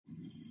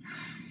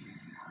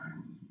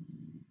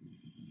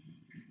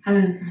Hello,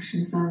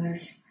 fashion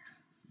sellers.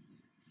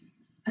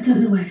 I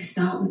don't know where to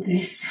start with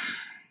this.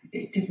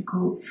 It's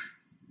difficult.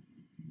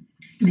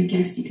 And I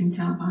guess you can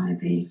tell by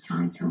the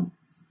title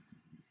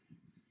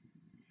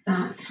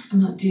that I'm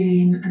not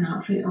doing an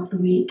outfit of the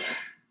week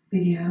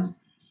video.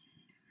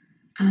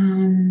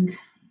 And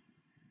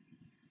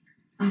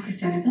like I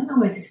said, I don't know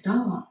where to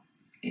start.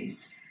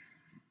 There's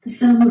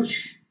so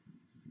much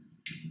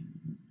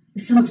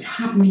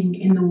happening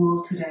in the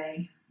world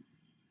today.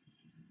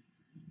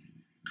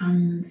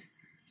 And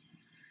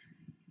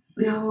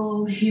we are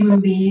all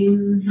human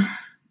beings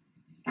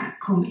that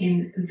come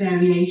in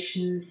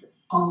variations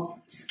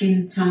of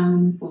skin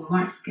tone, from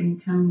white skin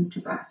tone to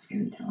black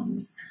skin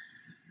tones.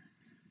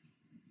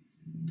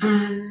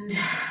 And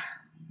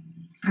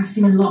I've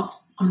seen a lot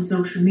on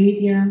social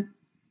media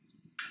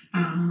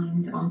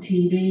and on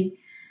TV.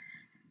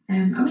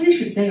 I really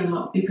shouldn't say a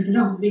lot because I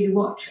don't really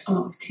watch a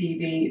lot of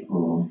TV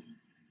or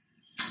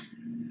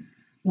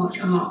watch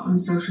a lot on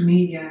social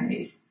media.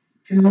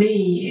 For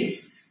me,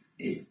 it's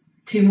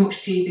too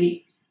much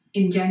TV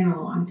in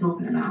general I'm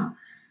talking about.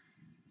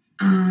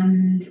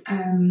 And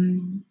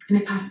in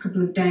the past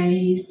couple of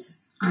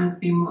days, I've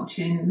been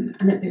watching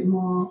a little bit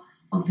more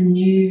of the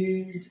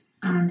news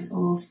and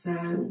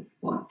also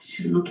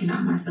looking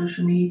at my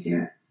social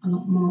media a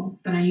lot more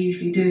than I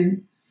usually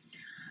do.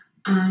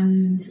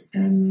 And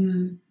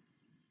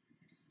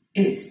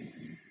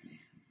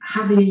it's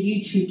having a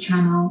YouTube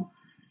channel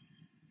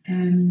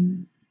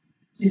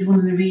is one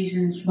of the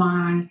reasons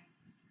why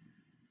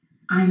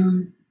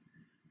I'm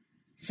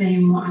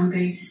saying what I'm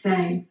going to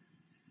say.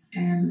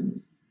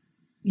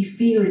 You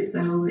feel as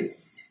though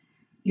it's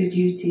your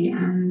duty,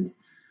 and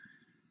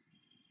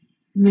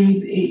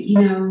maybe,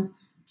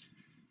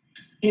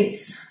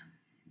 it's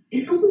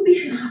something we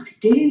shouldn't have to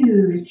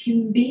do as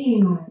human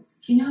beings.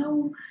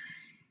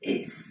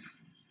 It's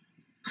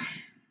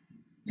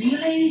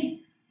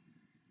really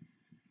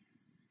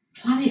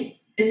planet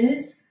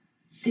Earth,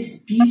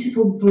 this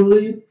beautiful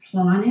blue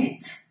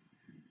planet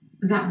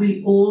that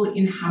we all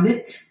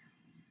inhabit,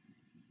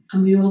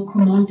 and we all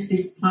come onto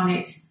this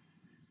planet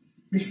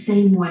the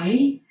same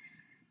way.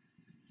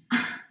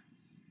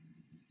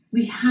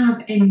 We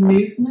have a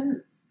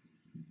movement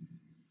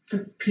for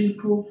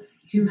people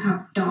who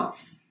have dark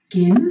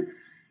skin.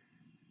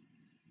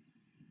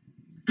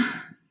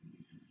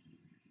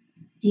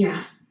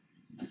 Yeah.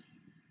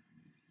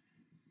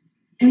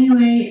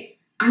 Anyway,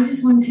 I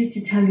just wanted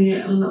to tell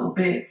you a little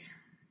bit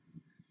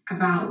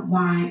about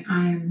why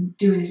I'm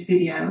doing this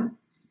video.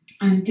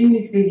 I'm doing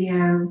this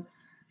video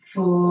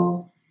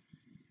for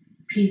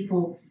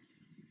people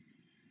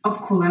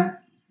of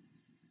colour,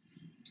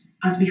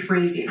 as we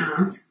phrase it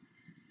as.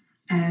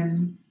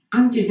 I'm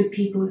doing for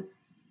people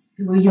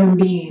who are human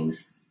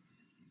beings,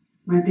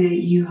 whether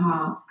you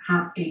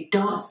have a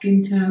dark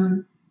skin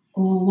tone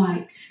or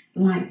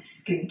light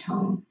skin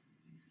tone.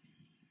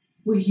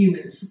 We're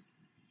humans.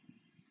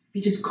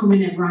 We just come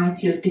in a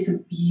variety of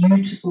different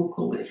beautiful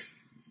colours.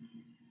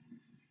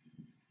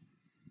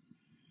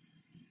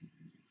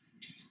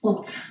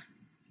 But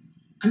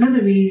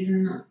another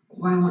reason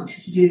why I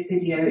wanted to do this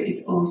video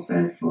is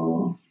also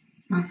for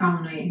my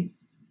family.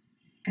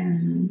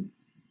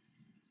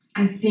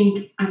 I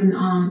think as an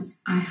aunt,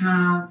 I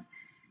have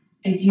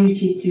a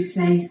duty to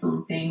say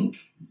something,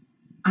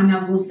 and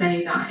I will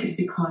say that is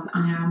because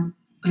I am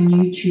on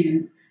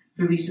YouTube,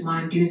 the reason why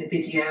I'm doing the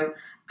video,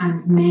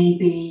 and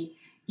maybe,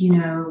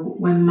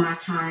 when my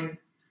time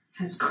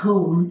has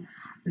come,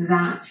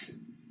 that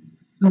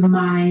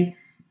my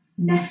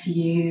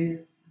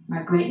nephew,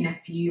 my great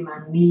nephew,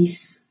 my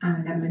niece,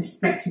 and I'm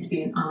expecting to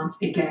be an aunt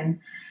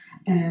again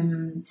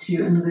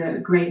to another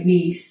great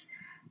niece,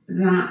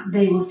 that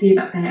they will see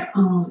that their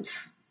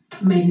aunt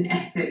made an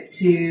effort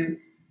to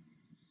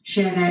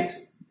share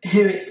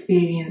her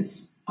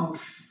experience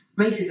of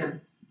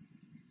racism.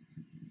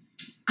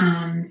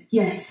 And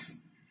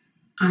yes,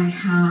 I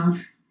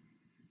have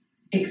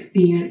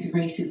experienced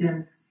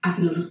racism as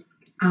a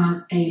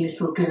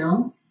little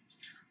girl.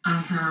 I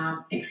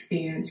have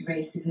experienced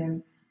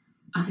racism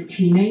as a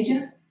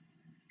teenager.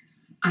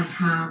 I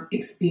have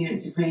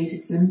experienced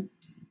racism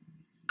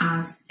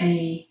as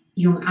a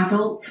young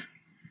adult.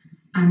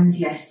 And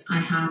yes, I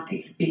have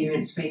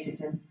experienced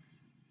racism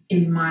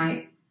in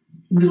my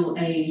middle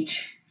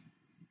age.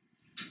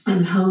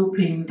 I'm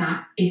hoping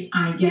that if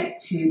I get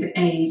to the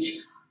age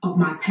of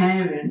my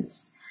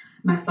parents,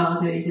 my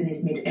father is in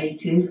his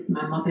mid-80s,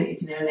 my mother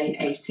is in her late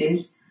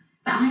 80s,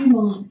 that I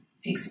won't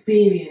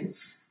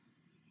experience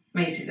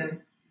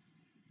racism.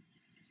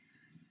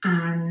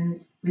 And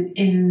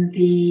within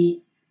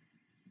the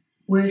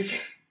work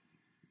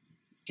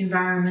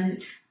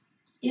environment,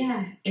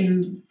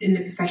 in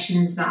the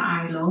professions that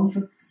I love,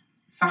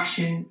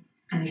 fashion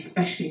and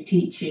especially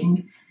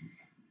teaching,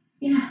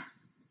 I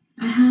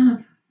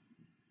have.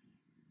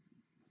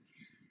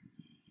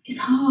 It's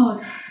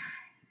hard.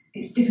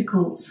 It's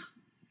difficult.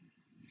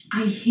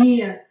 I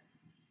hear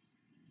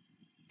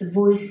the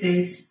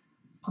voices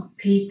of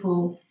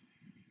people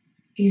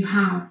who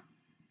have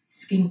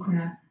skin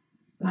colour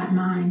like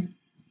mine.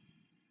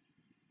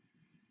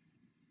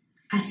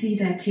 I see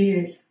their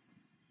tears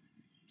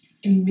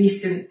in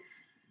recent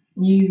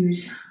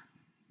news,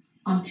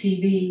 on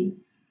TV,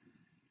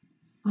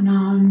 on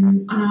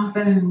our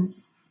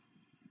phones.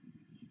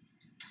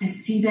 I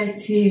see their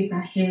tears,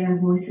 I hear their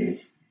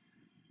voices.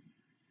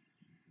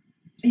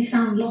 They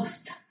sound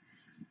lost.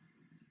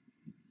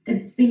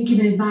 They've been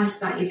given advice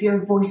that if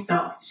your voice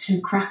starts to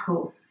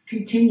crackle,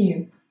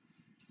 continue.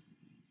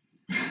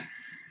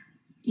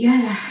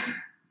 Yeah,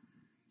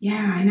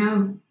 I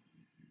know.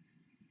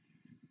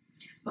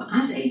 But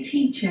as a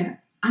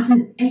teacher, as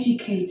an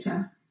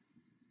educator,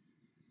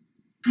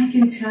 I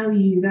can tell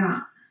you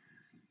that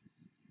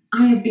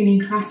I have been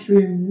in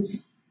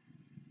classrooms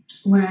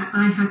where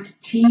I had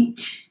to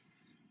teach,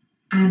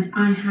 and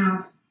I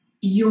have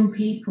young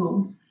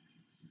people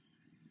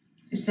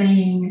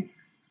saying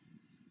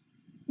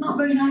not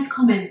very nice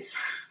comments.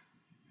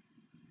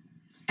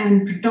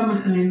 And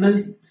predominantly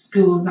most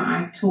schools that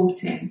I've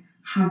taught in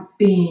have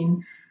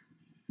been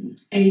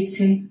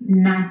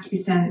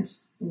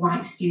 80–90%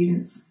 white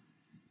students.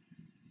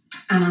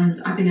 And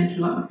I've been into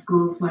a lot of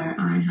schools where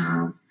I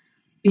have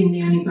been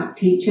the only black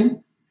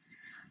teacher.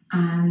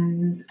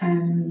 And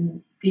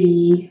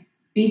the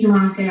reason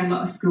why I say a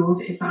lot of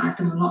schools is that I've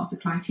done a lot of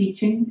supply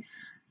teaching.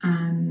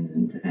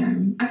 And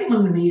I think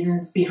one of the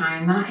reasons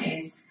behind that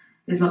is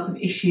there's lots of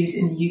issues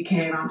in the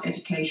UK around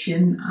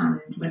education.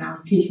 And when I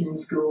was teaching in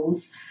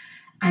schools,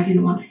 I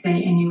didn't want to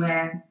stay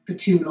anywhere for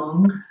too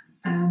long,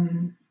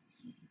 for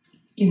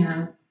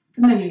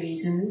many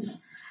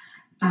reasons.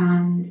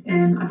 And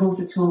I've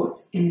also taught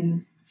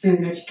in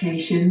further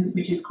education,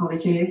 which is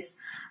colleges,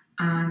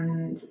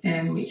 and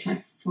which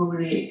I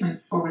thoroughly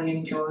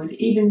enjoyed.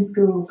 Even in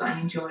schools, I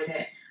enjoyed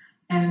it.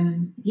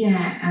 And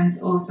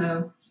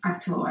also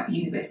I've taught at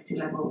university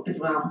level as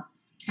well.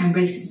 And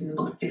racism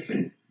looks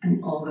different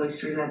in all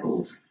those 3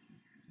 levels.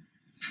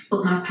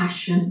 But my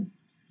passion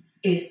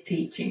is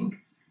teaching.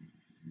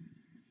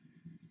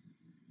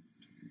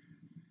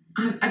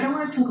 I don't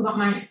want to talk about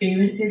my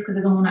experiences because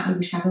I don't want to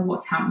overshadow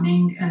what's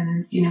happening,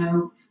 and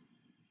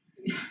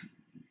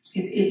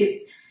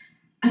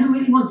I don't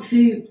really want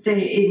to say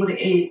it is what it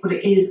is, but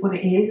it is what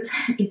it is,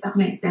 if that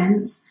makes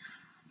sense.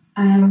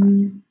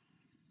 And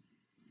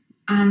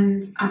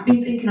I've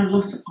been thinking a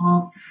lot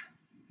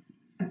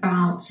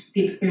about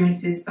the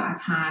experiences that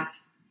I've had.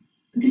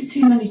 There's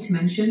too many to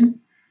mention,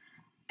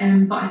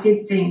 but I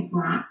did think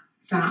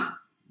that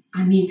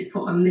I need to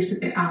put a little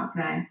bit out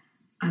there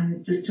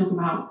and just talk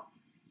about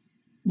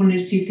one of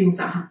the 2 things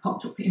that have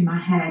popped up in my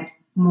head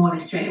more or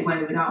less straight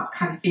away without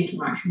kind of thinking,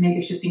 right, maybe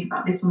I should think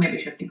about this, or maybe I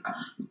should think about,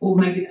 or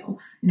maybe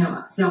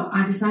no. So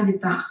I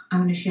decided that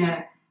I'm going to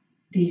share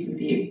these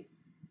with you.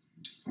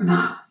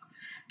 That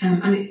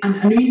and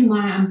the reason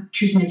why I'm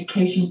choosing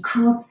education,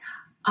 because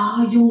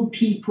our young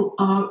people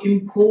are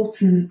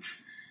important.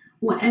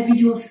 Whatever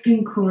your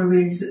skin colour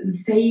is,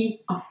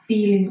 they are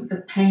feeling the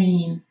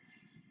pain.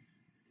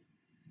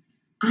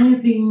 I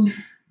have been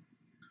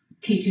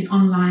teaching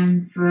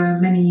online for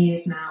many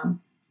years now,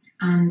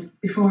 and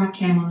before I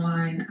came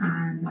online,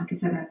 and like I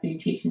said, I've been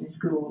teaching in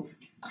schools,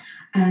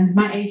 and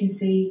my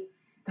agency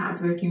that I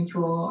was working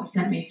for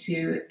sent me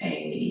to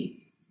a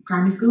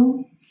primary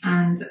school,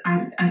 and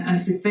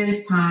it's the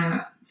first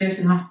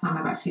and last time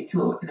I've actually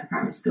taught in a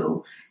primary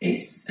school.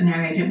 It's an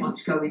area I didn't want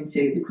to go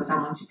into because I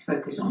wanted to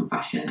focus on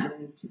fashion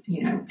and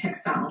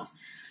textiles.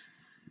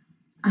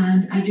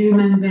 And I do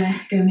remember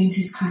going into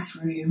this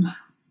classroom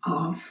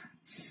of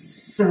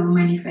so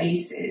many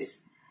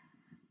faces.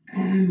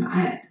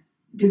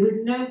 There were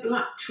no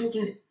black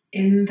children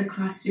in the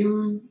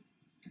classroom,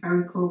 if I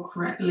recall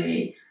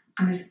correctly,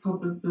 and there's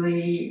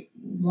probably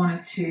 1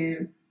 or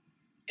 2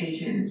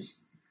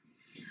 Asians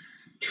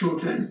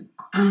children,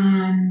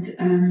 and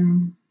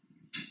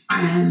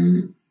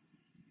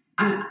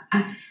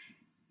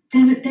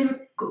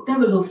they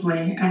were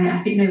lovely. I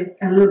think they were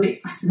a little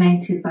bit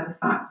fascinated by the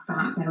fact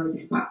that there was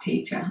this black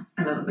teacher.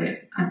 A little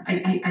bit.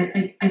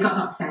 I got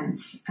that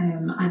sense.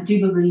 I do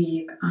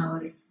believe I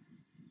was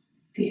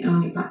the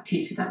only black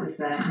teacher that was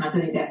there, and I was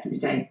only there for the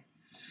day.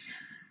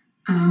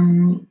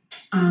 And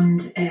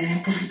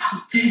there's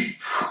about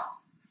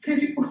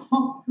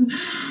 34,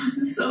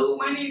 so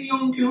many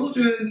young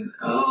children.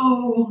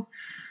 Oh,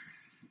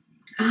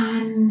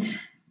 and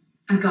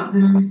I got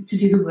them to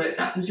do the work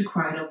that was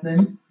required of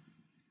them,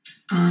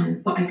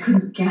 but I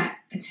couldn't get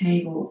a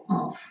table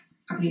of,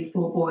 I believe,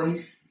 4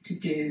 boys to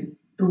do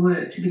the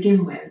work to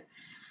begin with,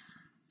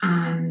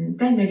 and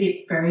they made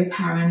it very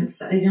apparent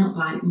that they don't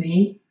like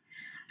me.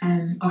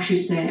 Or I should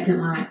say, I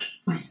don't like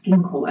my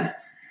skin colour.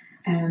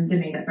 They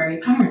made that very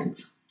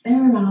apparent. They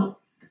were about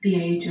the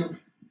age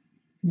of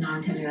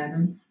 9, 10,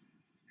 11.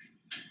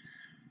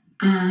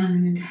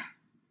 And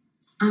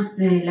as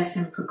the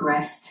lesson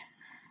progressed,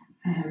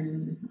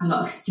 a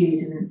lot of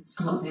students,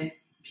 a lot of the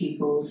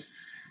pupils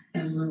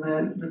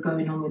were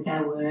going on with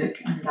their work,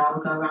 and I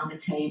would go around the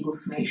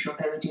tables to make sure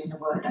they were doing the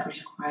work that was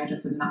required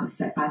of them, that was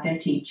set by their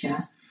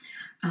teacher.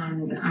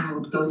 And I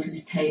would go to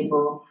this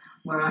table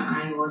where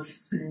I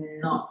was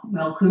not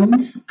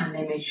welcomed, and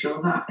they made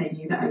sure that they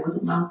knew that I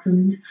wasn't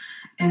welcomed.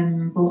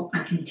 But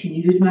I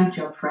continued with my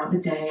job throughout the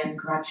day, and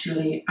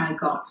gradually I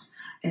got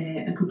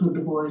a couple of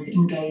the boys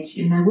engaged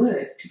in their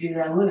work, to do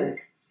their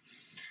work.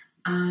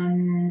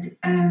 And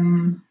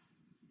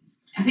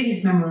I think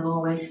this memory will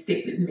always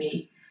stick with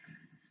me,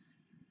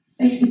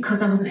 basically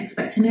because I wasn't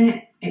expecting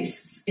it.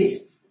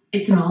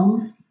 It's an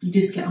on, you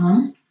just get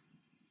on.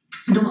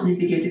 I don't want this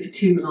video to be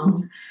too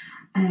long.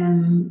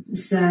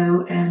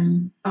 So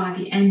by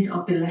the end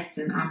of the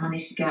lesson, I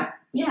managed to get,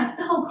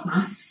 the whole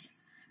class,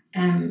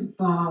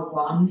 bar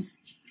one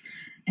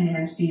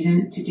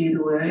student, to do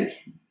the work.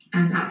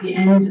 And at the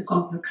end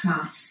of the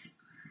class,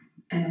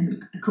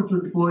 a couple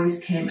of the boys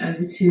came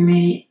over to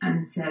me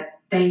and said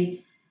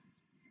they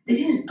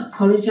didn't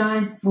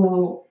apologise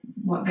for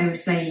what they were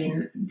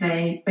saying.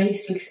 They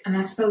basically, and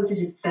I suppose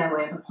this is their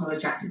way of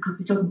apologising because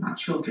we're talking about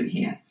children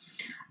here,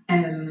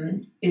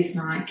 is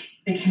like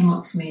they came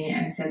up to me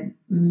and said,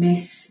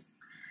 "Miss,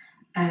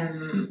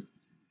 I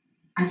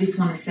just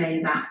want to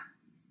say that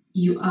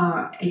you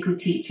are a good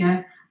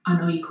teacher. I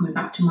know you're coming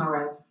back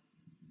tomorrow."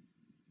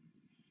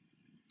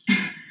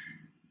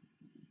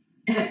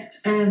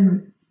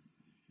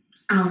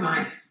 I was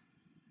like,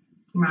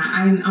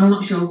 right, I'm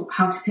not sure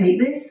how to take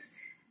this,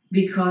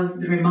 because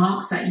the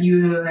remarks that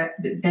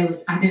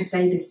I didn't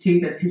say this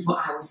to them, this is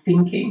what I was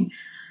thinking,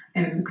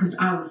 because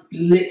I was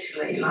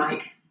literally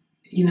like,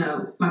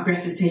 my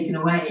breath was taken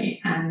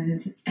away. And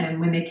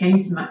when they came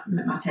to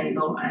my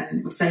table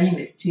and were saying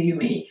this to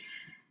me,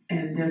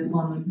 there was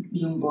one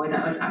young boy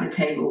that was at the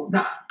table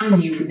that I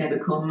knew would never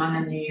come, and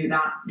I knew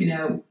that,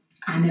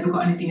 I never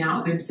got anything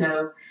out of him.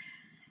 So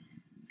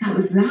that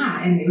was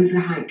that. And it was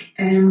like,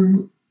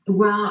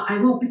 well, I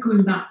won't be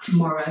coming back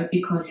tomorrow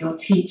because your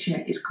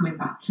teacher is coming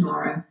back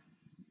tomorrow.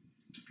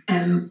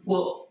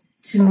 Well,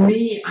 to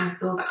me, I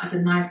saw that as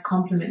a nice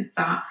compliment,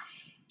 that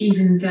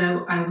even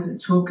though I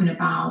wasn't talking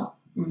about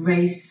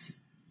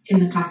race in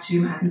the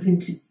classroom, I had nothing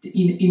to,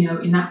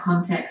 in that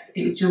context,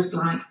 it was just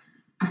like,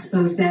 I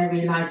suppose, their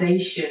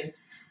realisation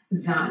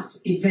that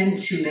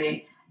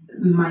eventually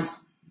my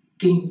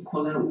skin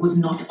colour was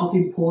not of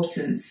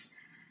importance.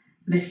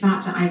 The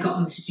fact that I got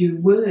them to do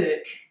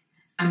work,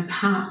 and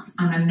perhaps,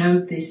 and I know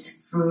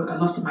this for a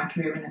lot of my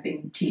career when I've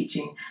been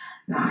teaching,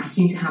 that I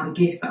seem to have a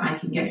gift that I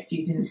can get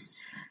students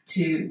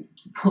to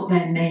put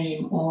their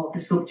name or the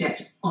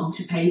subject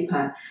onto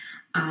paper.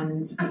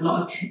 And a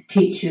lot of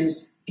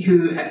teachers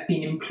who have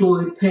been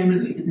employed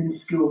permanently within the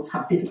schools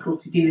have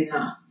difficulty doing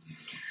that.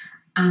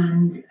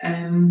 And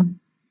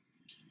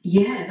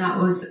that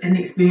was an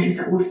experience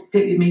that will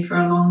stick with me for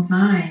a long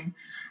time.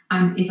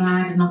 And if I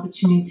had an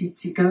opportunity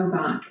to go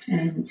back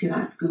to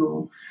that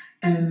school,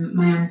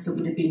 my answer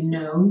would have been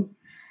no,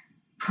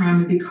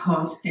 primarily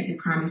because it's a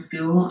primary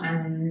school,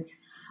 and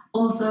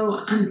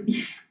also I'm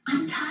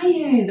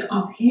tired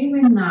of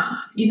hearing that.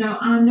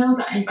 I know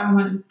that if I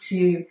went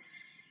to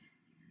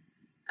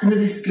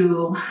another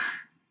school,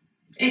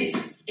 it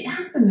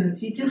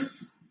happens. You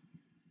just,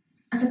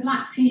 as a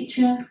black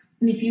teacher,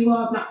 and if you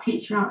are a black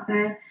teacher out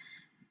there,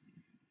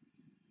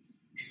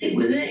 stick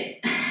with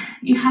it.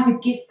 You have a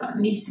gift that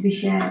needs to be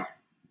shared.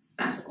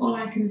 That's all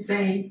I can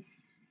say.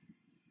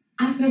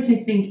 I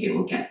personally think it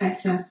will get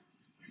better.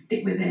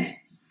 Stick with it.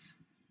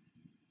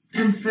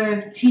 And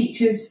for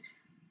teachers,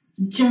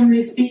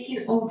 generally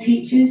speaking, all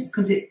teachers,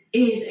 because it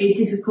is a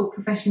difficult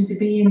profession to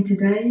be in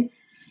today,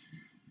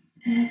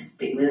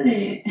 stick with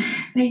it.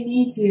 They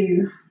need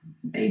you.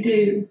 They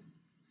do.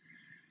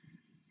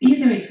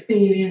 The other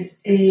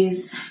experience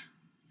is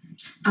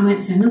I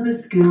went to another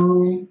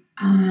school,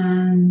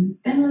 and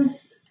there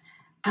was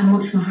a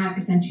much more high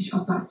percentage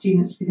of black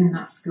students within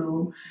that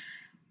school.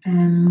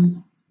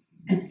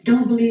 I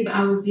don't believe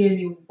I was the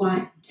only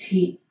black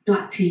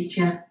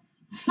teacher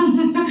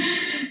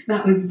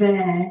that was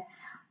there.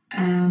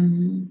 I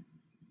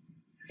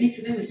think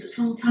it was such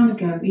a long time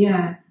ago,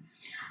 yeah.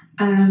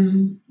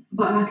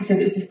 But like I said,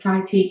 it was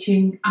supply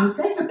teaching. I was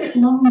there for a bit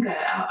longer.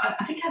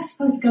 I think I was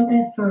supposed to go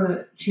there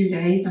for 2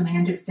 days, and I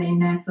ended up staying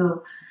there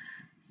for,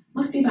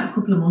 must be about a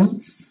couple of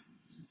months.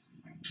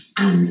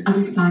 And as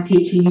a supply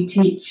teacher, you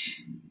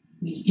teach,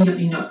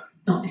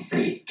 not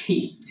necessarily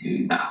teach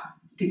to that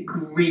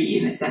degree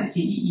in a sense.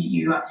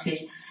 You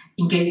actually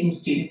engage in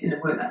students in the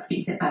work that's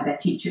being set by their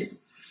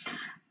teachers.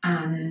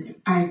 And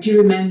I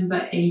do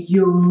remember a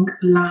young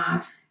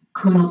lad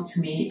coming up to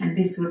me, and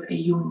this was a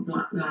young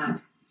black lad,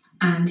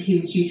 and he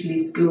was due to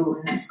leave school in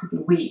the next couple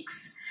of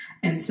weeks.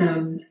 And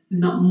so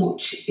not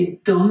much is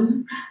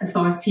done as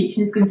far as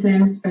teaching is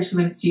concerned,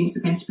 especially when students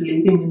are going to be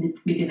leaving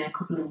within a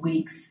couple of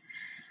weeks.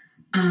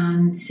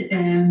 And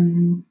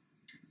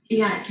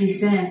he actually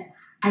said,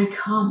 "I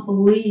can't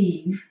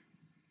believe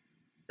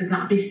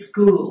that this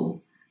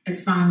school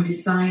has finally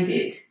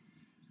decided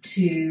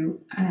to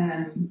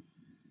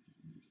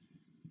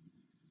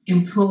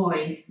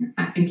employ,"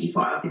 I think he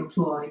thought I was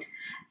employed,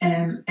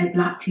 "a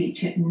black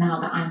teacher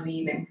now that I'm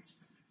leaving."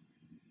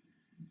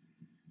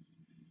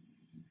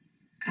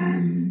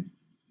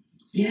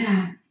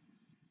 Yeah.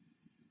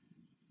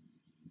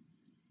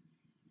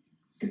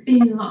 There've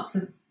been lots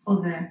of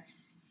other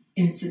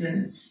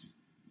incidents.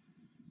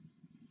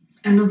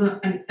 another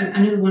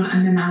one,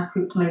 and then I'll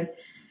quickly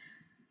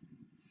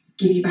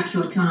give you back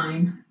your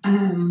time,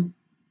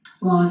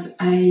 was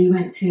I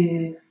went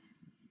to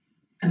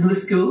another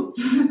school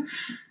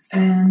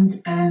and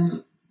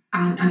I'm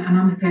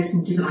a person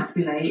who doesn't like to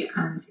be late,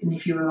 and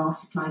if you're an art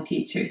supply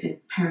teacher, it's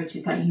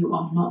imperative that you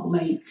are not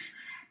late,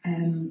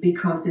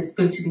 because there's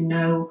going to be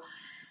no,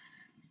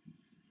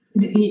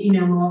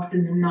 more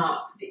often than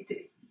not,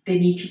 they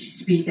need teachers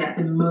to be there at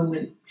the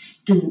moment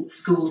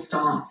school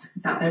starts,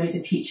 that there is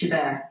a teacher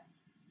there.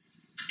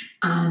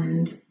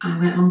 And I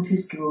went along to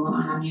school,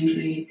 and I'm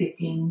usually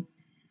 15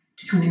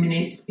 to 20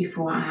 minutes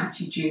before I'm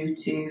actually due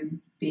to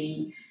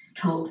be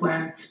told where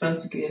I'm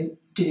supposed to go,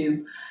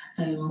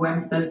 where I'm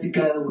supposed to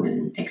go,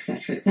 and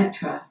etc.,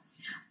 etc.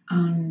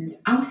 And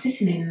I was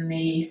sitting in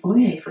the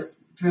foyer for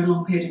a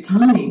long period of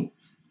time.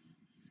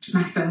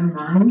 My phone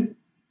rang,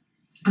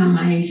 and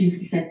my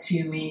agency said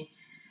to me,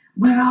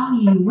 "Where are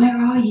you? Where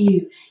are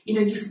you?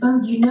 You're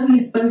supposed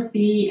to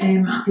be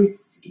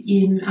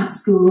at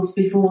schools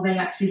before they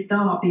actually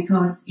start,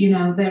 because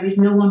there is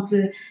no one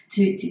to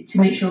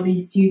make sure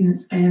these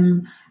students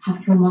have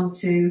someone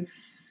to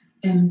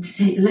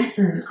take the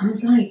lesson." And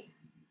it's like,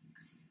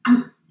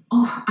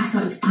 I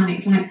started to panic.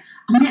 It's like,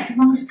 am I at the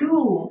wrong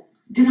school?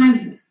 It's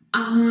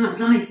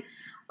like,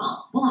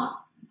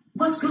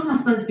 what school am I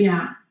supposed to be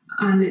at?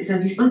 And it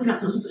says, you're supposed to be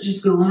at such a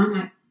school. And I'm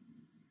like,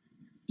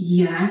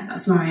 yeah,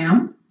 that's where I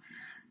am.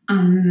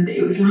 And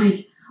it was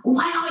like,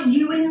 why aren't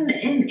you in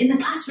the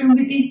classroom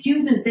with these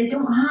students? They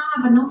don't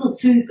have an adult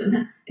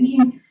to.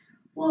 Thinking,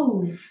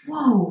 whoa,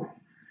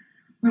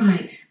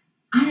 right.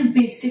 I have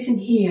been sitting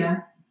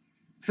here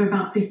for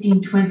about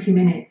 15, 20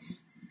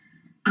 minutes.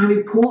 I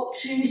report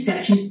to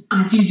reception,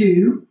 as you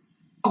do.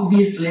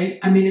 Obviously,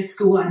 I'm in a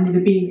school I've never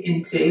been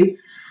into,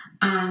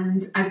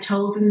 and I've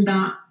told them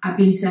that I've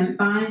been sent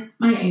by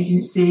my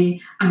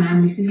agency and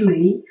I'm Mrs.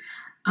 Lee,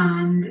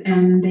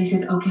 and they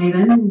said, okay,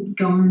 then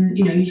go and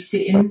you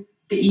sit in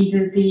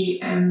either the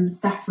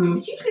staff room.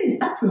 It's usually the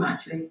staff room,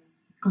 actually,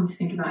 come to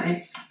think about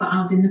it. But I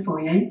was in the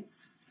foyer,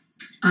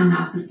 and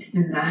I was just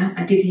sitting there.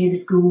 I did hear the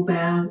school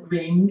bell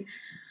ring,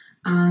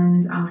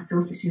 and I was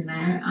still sitting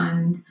there.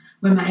 And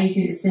when my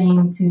agent was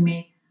saying to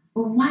me,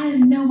 well, why has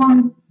no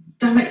one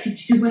directed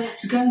you to where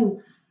to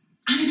go?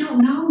 I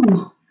don't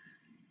know.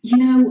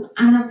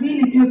 And I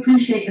really do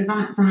appreciate the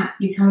fact that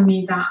you're telling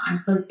me that I'm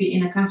supposed to be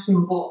in a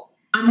classroom, but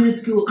I'm in a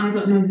school, I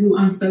don't know who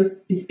I'm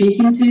supposed to be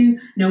speaking to.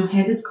 No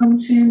head has come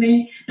to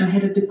me. No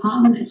head of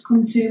department has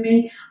come to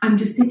me. I'm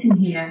just sitting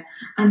here.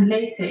 And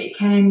later it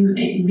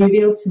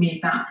revealed to me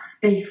that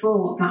they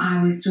thought that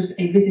I was just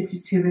a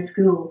visitor to the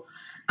school.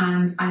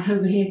 And I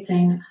overheard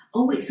saying,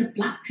 oh, it's a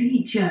black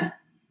teacher.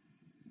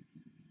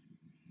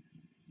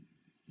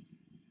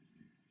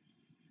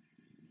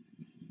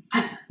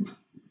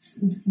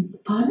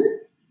 Pardon?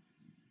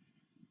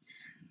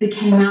 They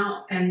came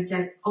out and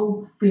says,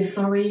 oh, we are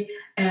sorry,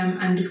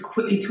 and just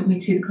quickly took me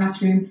to the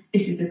classroom.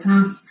 This is a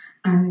class,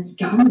 and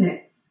get on with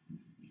it.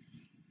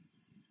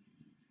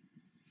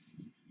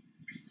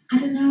 I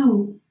don't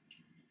know.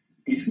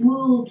 This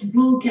world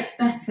will get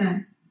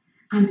better.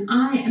 And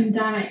I am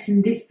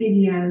directing this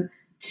video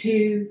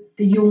to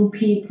the young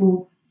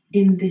people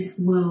in this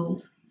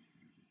world.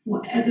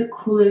 Whatever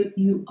colour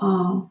you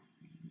are,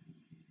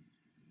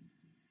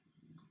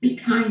 be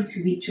kind to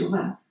each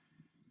other.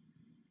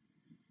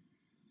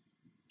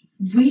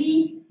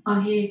 We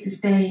are here to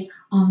stay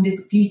on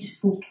this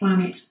beautiful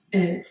planet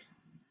Earth.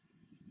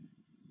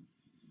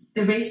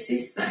 The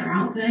racists that are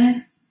out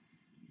there,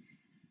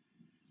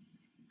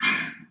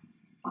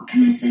 what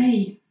can I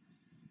say?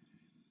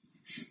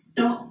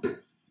 Stop.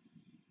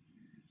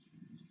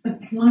 The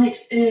planet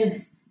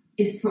Earth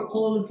is for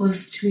all of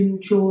us to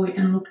enjoy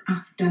and look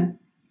after.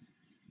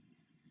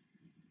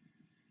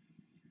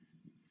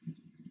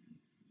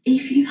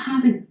 If you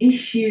have an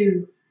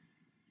issue,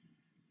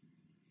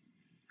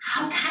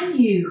 how can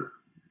you?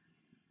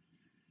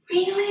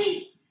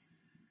 Really?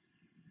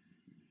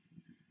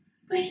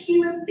 We're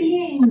human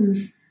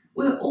beings.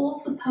 We're all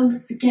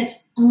supposed to get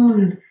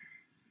on,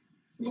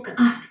 look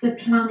after the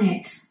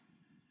planet.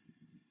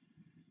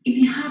 If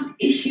you have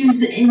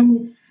issues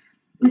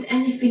with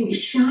anything,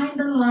 shine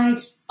the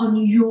light on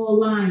your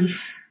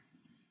life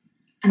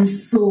and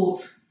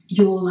sort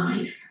your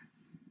life.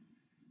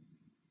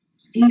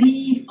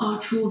 Leave our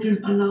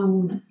children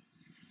alone.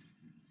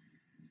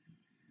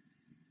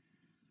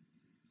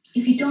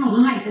 If you don't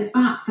like the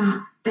fact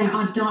that there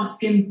are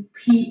dark-skinned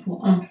people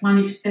on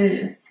planet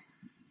Earth,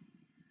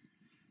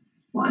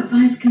 what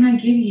advice can I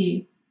give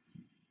you?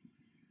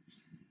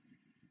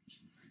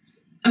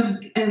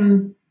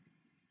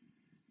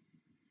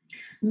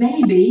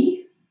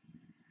 Maybe,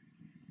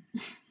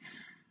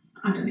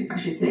 I don't know if I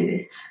should say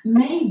this,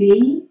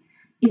 maybe,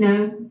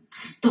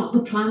 stop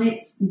the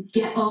planet,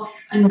 get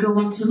off and go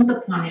on to another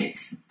planet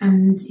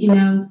and,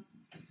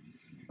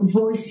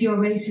 voice your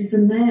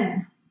racism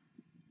there.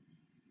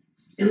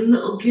 The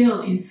little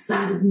girl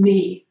inside of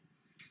me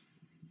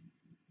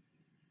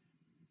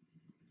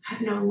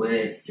had no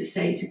words to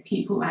say to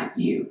people like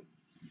you.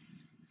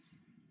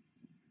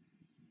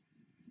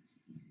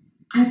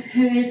 I've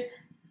heard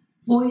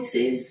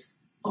voices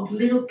of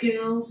little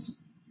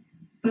girls,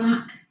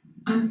 black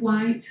and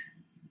white,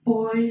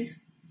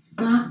 boys,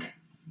 black.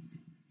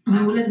 And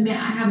I will admit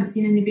I haven't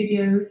seen any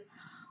videos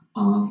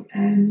of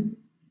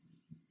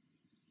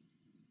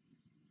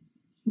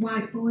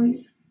white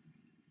boys.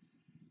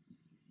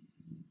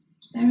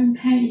 They're in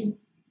pain.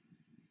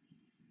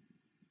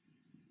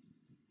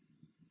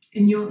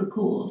 And you're the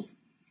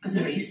cause as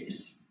a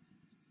racist.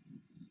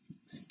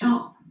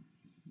 Stop.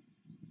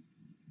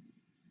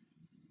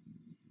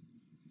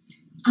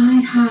 I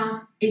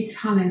have a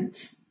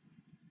talent.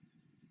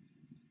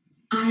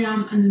 I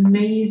am an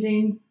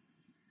amazing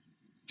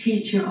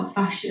teacher of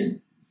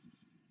fashion,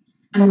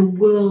 and the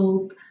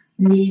world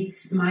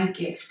needs my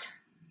gift.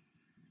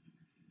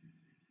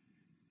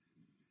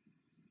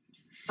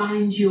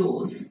 Find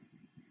yours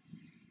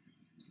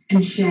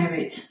and share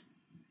it,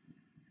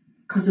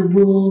 because the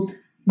world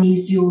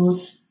needs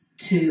yours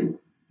too.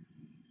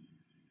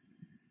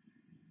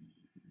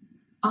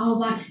 Our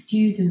white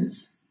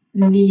students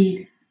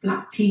need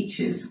black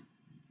teachers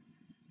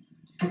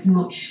as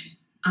much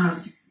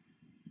as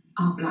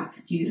our black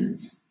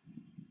students.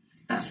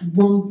 That's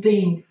one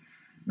thing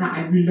that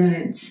I've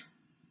learnt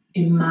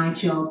in my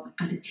job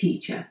as a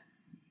teacher,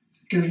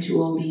 going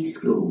to all these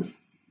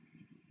schools,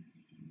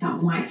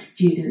 that white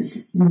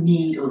students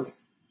need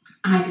us.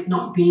 I did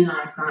not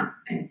realise that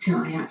until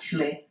I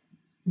actually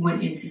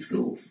went into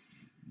schools.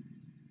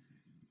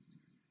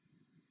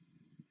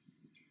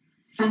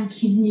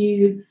 Thanking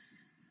you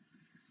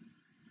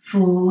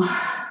for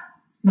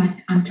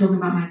I'm talking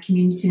about my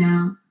community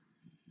now,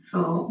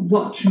 for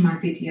watching my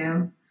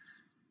video,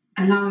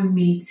 allowing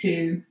me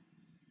to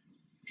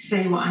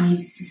say what I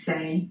needed to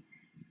say.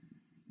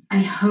 I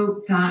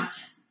hope that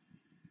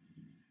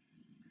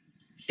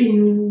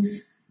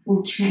things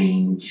will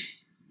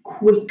change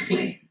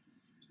quickly.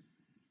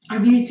 I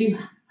really do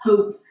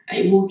hope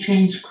it will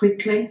change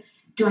quickly.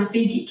 Do I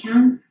think it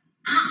can?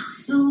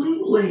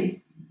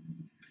 Absolutely.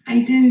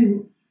 I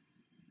do.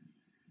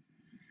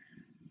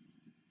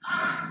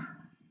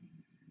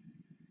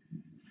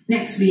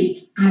 Next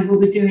week, I will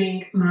be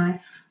doing my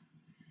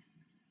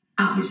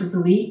Outfits of the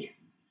Week.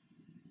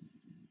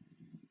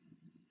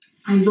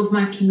 I love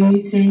my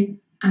community,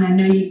 and I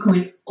know you come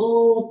in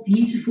all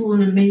beautiful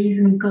and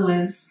amazing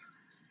colours.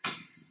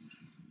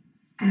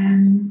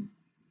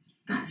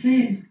 That's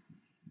it.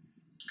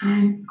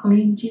 I'm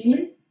Colleen.